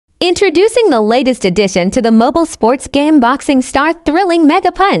Introducing the latest addition to the mobile sports game boxing star thrilling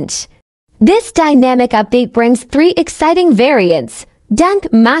Megapunch. This dynamic update brings 3 exciting variants: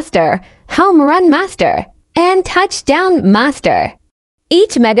 Dunk Master, Home Run Master, and Touchdown Master.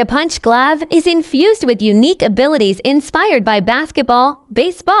 Each Megapunch glove is infused with unique abilities inspired by basketball,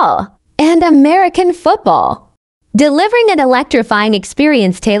 baseball, and American football, delivering an electrifying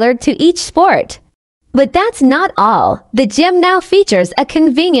experience tailored to each sport. But that's not all. The gym now features a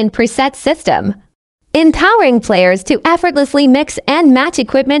convenient preset system, empowering players to effortlessly mix and match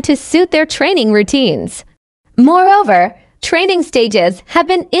equipment to suit their training routines. Moreover, training stages have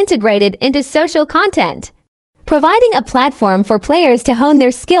been integrated into social content, providing a platform for players to hone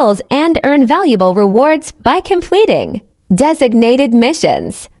their skills and earn valuable rewards by completing designated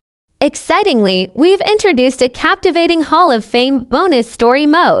missions. Excitingly, we've introduced a captivating Hall of Fame bonus story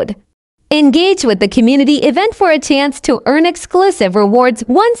mode. Engage with the community event for a chance to earn exclusive rewards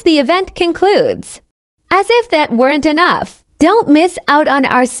once the event concludes. As if that weren't enough, don't miss out on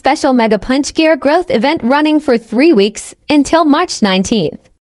our special Megapunch Gear Growth event running for 3 weeks until March 19th.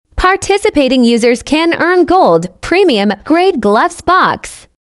 Participating users can earn Gold Premium Grade Gloves Box,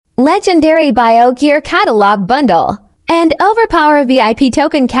 Legendary Bio Gear Catalog Bundle, and OverPower VIP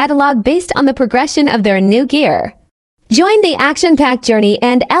Token Catalog based on the progression of their new gear. Join the action-packed journey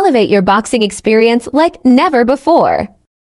and elevate your boxing experience like never before.